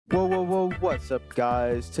Whoa, what's up,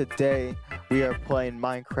 guys? Today we are playing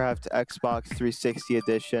Minecraft Xbox 360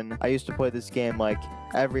 Edition. I used to play this game like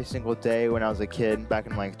every single day when I was a kid back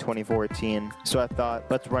in like 2014. So I thought,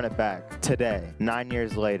 let's run it back today, 9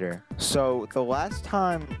 years later. So the last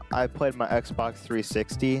time I played my Xbox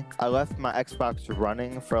 360, I left my Xbox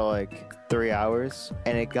running for like 3 hours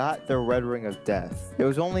and it got the red ring of death. It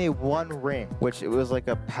was only one ring, which it was like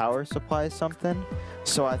a power supply something.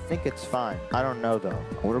 So I think it's fine. I don't know though.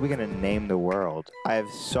 What are we gonna name the world? I have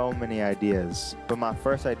so many ideas, but my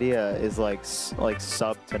first idea is like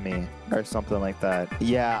sub to me or something like that.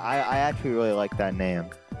 Yeah, I actually really like that name.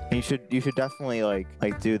 You should definitely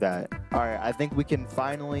like do that. All right, I think we can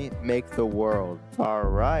finally make the world. All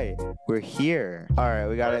right, we're here. All right,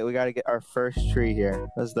 we gotta get our first tree here.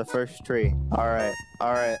 This is the first tree. All right.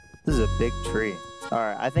 This is a big tree. All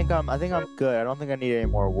right, I think I'm good. I don't think I need any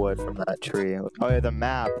more wood from that tree. Oh yeah, the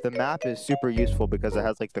map. The map is super useful because it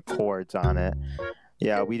has like the chords on it.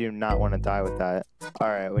 Yeah, we do not want to die with that. All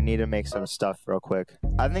right, we need to make some stuff real quick.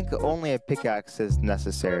 I think only a pickaxe is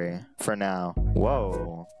necessary for now.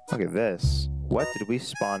 Whoa, look at this. What did we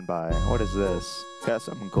spawn by? What is this? Got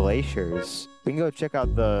some glaciers. We can go check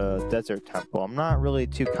out the desert temple. I'm not really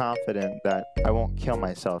too confident that I won't kill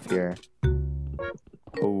myself here.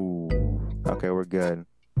 Ooh, okay, we're good.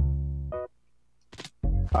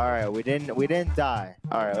 All right, we didn't die.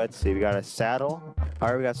 All right, let's see. We got a saddle. All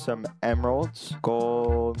right, we got some emeralds,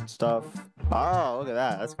 gold and stuff. Oh, look at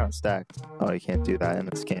that. That's kind of stacked. Oh, you can't do that in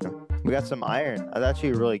this game. We got some iron. That's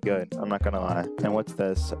actually really good. I'm not gonna lie. And what's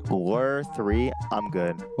this? Lure 3. I'm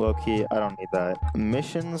good. Low key, I don't need that.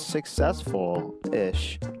 Mission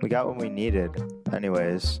successful-ish. We got what we needed.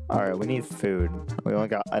 Anyways. All right, we need food. We only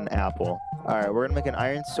got an apple. All right, we're gonna make an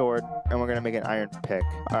iron sword and we're gonna make an iron pick.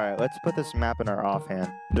 All right, let's put this map in our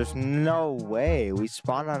offhand. There's no way we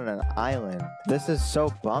spawned on an island. This is so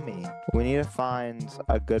bummy. We need to find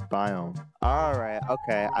a good biome. All right,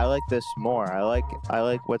 okay, I like this more. I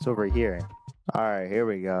like what's over here. All right, here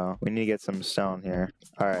we go. We need to get some stone here.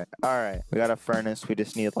 All right. We got a furnace. We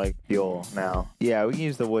just need like fuel now. Yeah, we can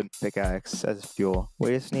use the wood pickaxe as fuel.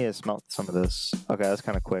 We just need to smelt some of this. Okay, that's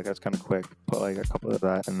kind of quick. Put like a couple of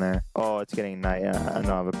that in there. Oh, it's getting night. Yeah, I don't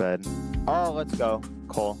have a bed. Oh, let's go.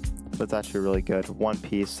 Coal. That's actually really good. One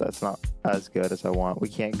piece. That's not as good as I want. We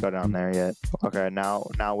can't go down there yet. Okay, now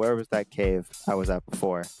where was that cave I was at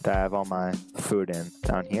before that I have all my food in?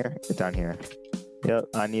 Down here? Down here. Yep,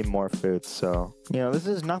 I need more food, so, this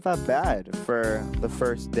is not that bad for the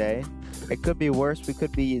first day. It could be worse, we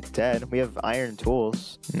could be dead. We have iron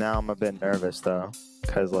tools. Now I'm a bit nervous, though,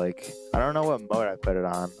 because, I don't know what mode I put it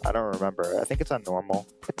on. I don't remember. I think it's on normal.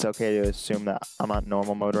 It's okay to assume that I'm on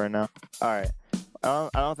normal mode right now. All right.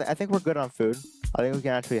 I think we're good on food. I think we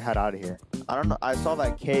can actually head out of here. I don't know. I saw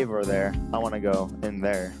that cave over there. I want to go in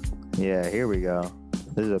there. Yeah, here we go.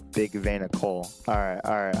 This is a big vein of coal. All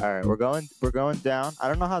right. We're going down. I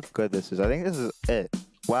don't know how good this is. I think this is it.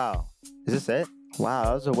 Wow. Is this it? Wow,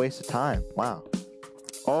 that was a waste of time. Wow.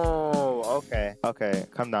 Oh, okay.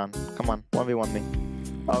 Come down. Come on. 1v1 me.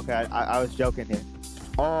 Okay, I was joking here.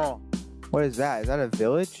 Oh, what is that? Is that a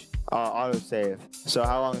village? Autosave. So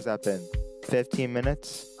how long has that been? 15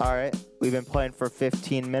 minutes? All right. We've been playing for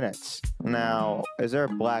 15 minutes. Now, is there a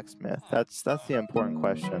blacksmith? That's the important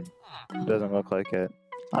question. It doesn't look like it.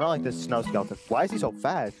 I don't like this snow skeleton. Why is he so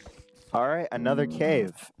fast? All right, another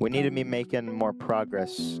cave. We need to be making more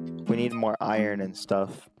progress. We need more iron and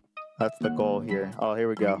stuff. That's the goal here. Oh, here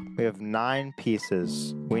we go. We have 9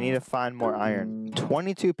 pieces. We need to find more iron.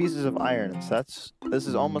 22 pieces of iron. So this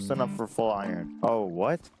is almost enough for full iron. Oh,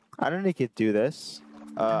 what? I don't think it do this.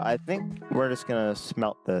 I think we're just gonna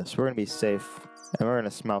smelt this. We're gonna be safe, and we're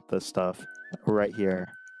gonna smelt this stuff right here.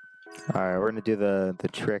 All right, we're gonna do the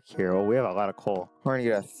trick here. Oh, we have a lot of coal. We're gonna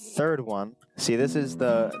get a third one. See, this is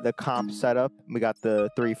the comp setup. We got the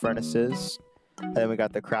 3 furnaces, and then we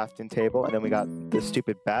got the crafting table, and then we got the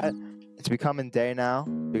stupid bat. It's becoming day now.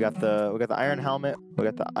 We got the iron helmet. We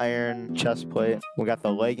got the iron chest plate. We got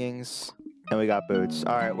the leggings. And we got boots.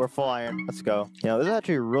 All right, we're full iron. Let's go. This is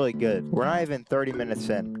actually really good. We're not even 30 minutes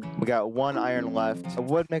in. We got 1 iron left. I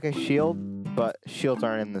would make a shield, but shields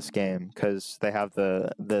aren't in this game because they have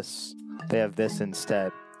this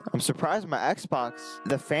instead. I'm surprised my Xbox,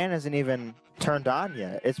 the fan isn't even turned on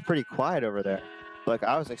yet. It's pretty quiet over there. Like,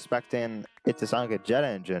 I was expecting it to sound like a jet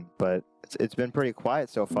engine, but it's been pretty quiet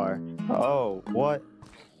so far. Oh, what?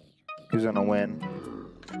 Who's gonna win?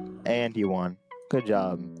 And he won. Good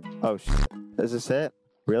job. Oh, shit. Is this it?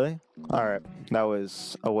 Really? All right. That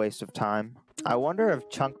was a waste of time. I wonder if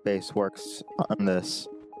chunk base works on this.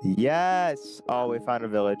 Yes! Oh, we found a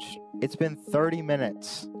village. It's been 30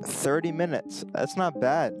 minutes. 30 minutes. That's not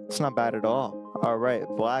bad. It's not bad at all. All right,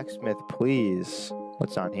 blacksmith, please.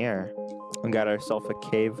 What's on here? We got ourselves a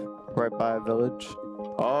cave right by a village.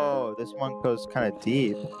 Oh, this one goes kind of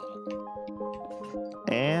deep.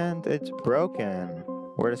 And it's broken.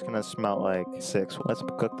 We're just gonna smelt like 6. Let's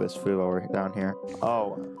cook this food while we're down here.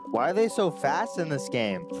 Oh, why are they so fast in this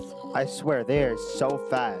game? I swear, they are so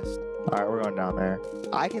fast. All right, we're going down there.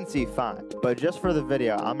 I can see fine, but just for the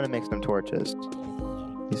video, I'm gonna make some torches.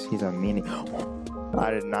 He's a meanie.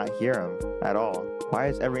 I did not hear him at all. Why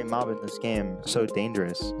is every mob in this game so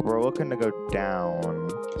dangerous? We're looking to go down,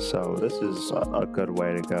 so this is a good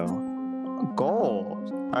way to go.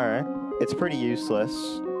 Gold. All right. It's pretty useless,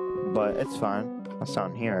 but it's fine. What's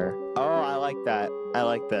down here? Oh, I like that. I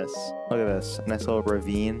like this. Look at this. Nice little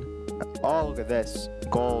ravine. Oh, look at this.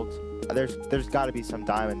 Gold. There's got to be some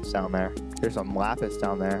diamonds down there. There's some lapis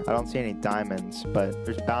down there. I don't see any diamonds, but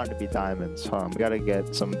there's bound to be diamonds. Hold on, we got to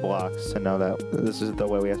get some blocks to know that this is the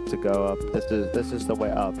way we have to go up. This is the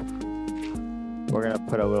way up. We're gonna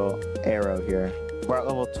put a little arrow here. We're at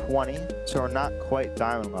level 20, so we're not quite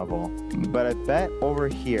diamond level. But I bet over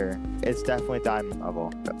here, it's definitely diamond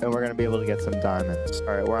level. And we're gonna be able to get some diamonds. All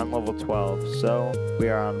right, we're on level 12, so we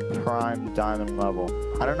are on prime diamond level.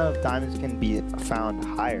 I don't know if diamonds can be found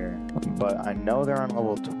higher, but I know they're on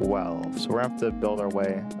level 12. So we're gonna have to build our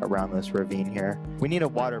way around this ravine here. We need a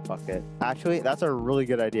water bucket. Actually, that's a really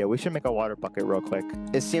good idea. We should make a water bucket real quick.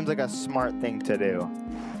 It seems like a smart thing to do.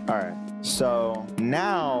 All right, so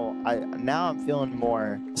now I'm feeling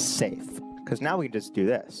more safe because now we can just do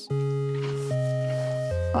this.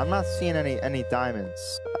 I'm not seeing any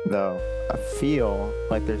diamonds though. I feel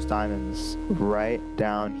like there's diamonds right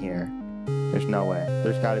down here. There's no way.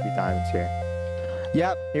 There's got to be diamonds here.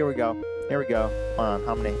 Yep, here we go. Here we go. Hold on,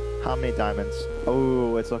 how many diamonds?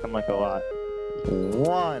 Oh, it's looking like a lot.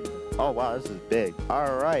 1. Oh wow, this is big.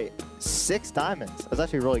 All right, 6 diamonds. That's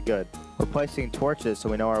actually really good. We're placing torches so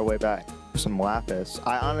we know our way back. Some lapis.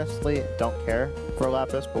 I honestly don't care for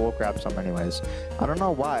lapis, but we'll grab some anyways. I don't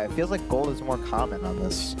know why. It feels like gold is more common on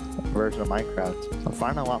this version of Minecraft. I'm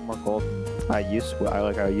finding a lot more gold than I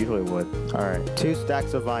usually would. All right, 2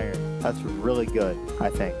 stacks of iron. That's really good, I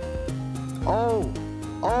think.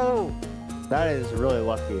 Oh, that is really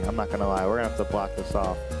lucky. I'm not gonna lie. We're gonna have to block this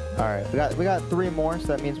off. All right, we got 3 more, so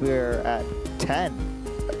that means we're at 10.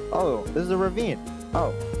 Oh, this is a ravine.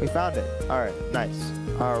 Oh, we found it. All right, nice.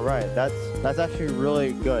 All right, that's actually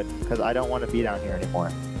really good because I don't want to be down here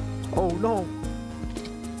anymore. Oh no,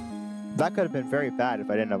 that could have been very bad if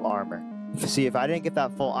I didn't have armor. See, if I didn't get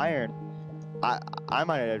that full iron, I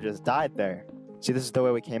might have just died there. See, this is the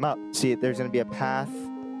way we came up. See, there's gonna be a path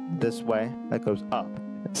this way that goes up.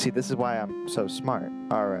 See, this is why I'm so smart.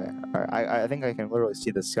 All right. I think I can literally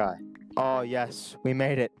see the sky. Oh yes, we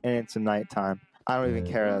made it, and it's nighttime. I don't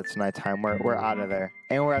even care that it's nighttime. We're out of there.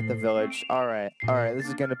 And we're at the village. All right. This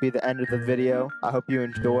is going to be the end of the video. I hope you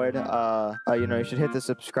enjoyed. You should hit the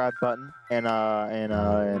subscribe button and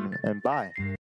bye.